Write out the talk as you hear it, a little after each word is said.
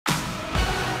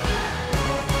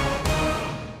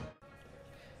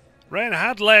Rennes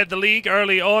had led the league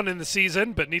early on in the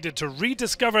season, but needed to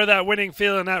rediscover that winning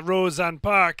feeling at ROAZHON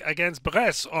Park against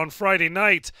Brest on Friday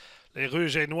night. Les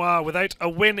Rouges et Noirs without a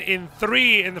win in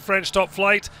 3 in the French top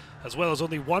flight, as well as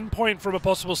only 1 point from a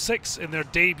possible 6 in their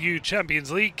debut Champions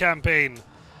League campaign.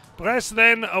 Brest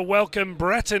then a welcome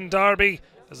Breton derby,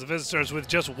 as the visitors with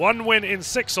just 1 win in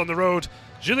 6 on the road.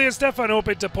 Julien and Stéphane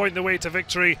hoping to point the way to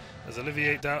victory, as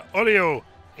Olivier Daolio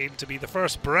aimed to be the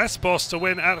first Brest boss to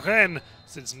win at Rennes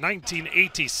since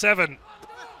 1987.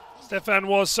 Stéphane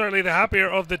was certainly the happier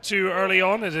of the two early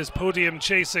on, as his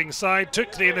podium-chasing side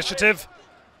took the initiative.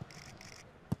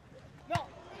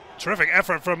 Terrific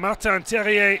effort from Martin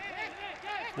TERRIER.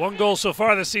 1 goal so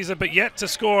far this season, but yet to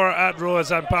score at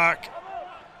ROAZHON Park.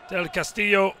 Del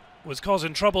Castillo was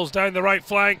causing troubles down the right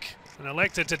flank and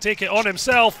elected to take it on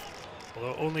himself,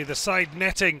 although only the side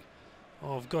netting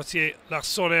of Gauthier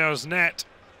Larsonneur's net.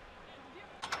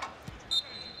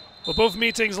 Well, both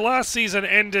meetings last season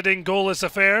ended in goalless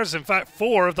affairs. In fact,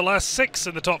 4 of the last 6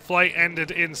 in the top flight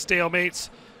ended in stalemates.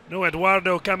 No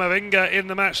Eduardo Camavinga in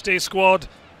the matchday squad,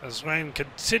 as Rennes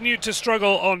continued to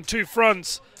struggle on 2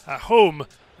 fronts, at home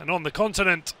and on the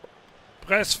continent.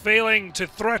 Brest failing to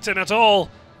threaten at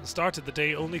all, and started the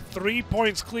day only 3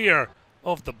 points clear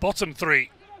of the bottom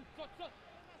 3.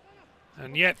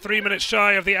 And yet 3 minutes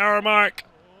shy of the hour mark,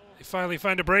 they finally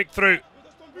found a breakthrough.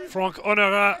 Franck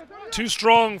HONORAT, too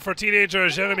strong for teenager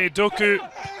Jérémy DOKU.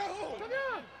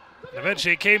 And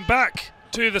eventually came back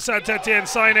to the Saint-Étienne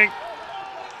signing.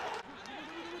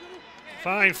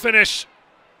 Fine finish.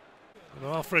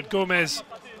 Although Alfred Gomez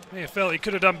may have felt he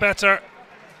could have done better.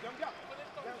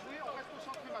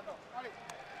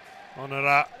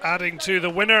 HONORAT adding to the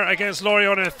winner against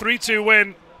Lorient in a 3-2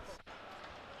 win.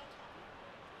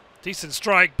 Decent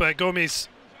strike, but Gomis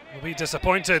will be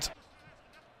disappointed.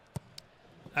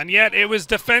 And yet it was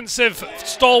defensive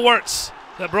stalwarts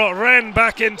that brought Rennes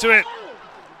back into it.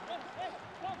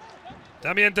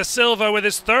 Damien da Silva with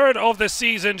his 3rd of the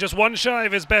season, just 1 shy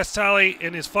of his best tally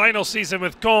in his final season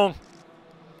with Caen.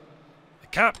 The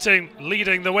captain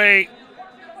leading the way.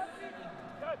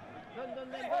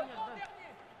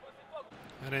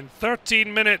 And in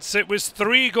 13 minutes it was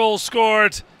 3 goals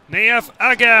scored. Nayef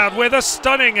AGUERD with a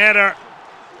stunning header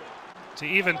to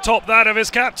even top that of his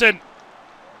captain.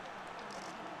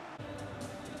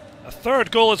 A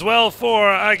 3rd goal as well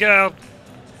for AGUERD.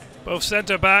 Both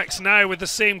centre-backs now with the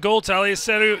same goal tally as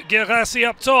Serhou, GUIRASSY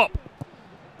up top.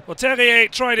 Well, TERRIER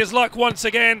tried his luck once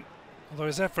again, although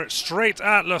his effort straight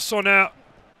at Larsonneur.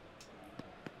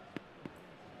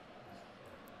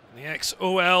 The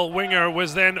ex-OL winger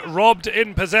was then robbed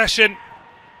in possession.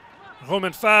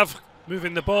 Romain Favre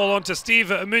moving the ball onto Steve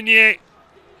Meunier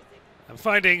and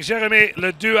finding Jérémy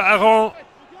le deux Aron.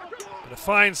 But a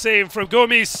fine save from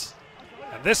Gomis.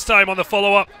 And this time on the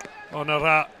follow-up,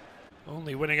 HONORAT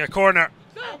only winning a corner.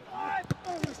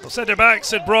 Well,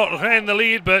 centre-backs had brought Rennes the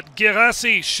lead, but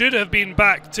GUIRASSY should have been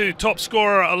back to top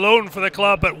scorer alone for the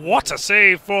club. But what a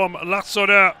save from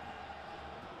Larsonneur.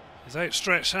 His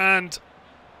outstretched hand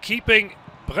keeping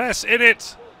Brest in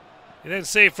it. He then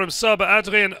saved from sub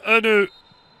Adrien Henrique.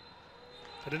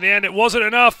 But in the end it wasn't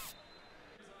enough,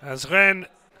 as Rennes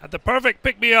had the perfect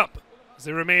pick-me-up as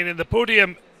they remain in the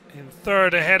podium in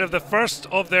 3rd ahead of the first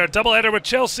of their doubleheader with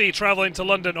Chelsea travelling to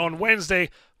London on Wednesday,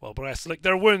 while Brest lick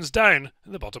their wounds down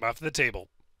in the bottom half of the table.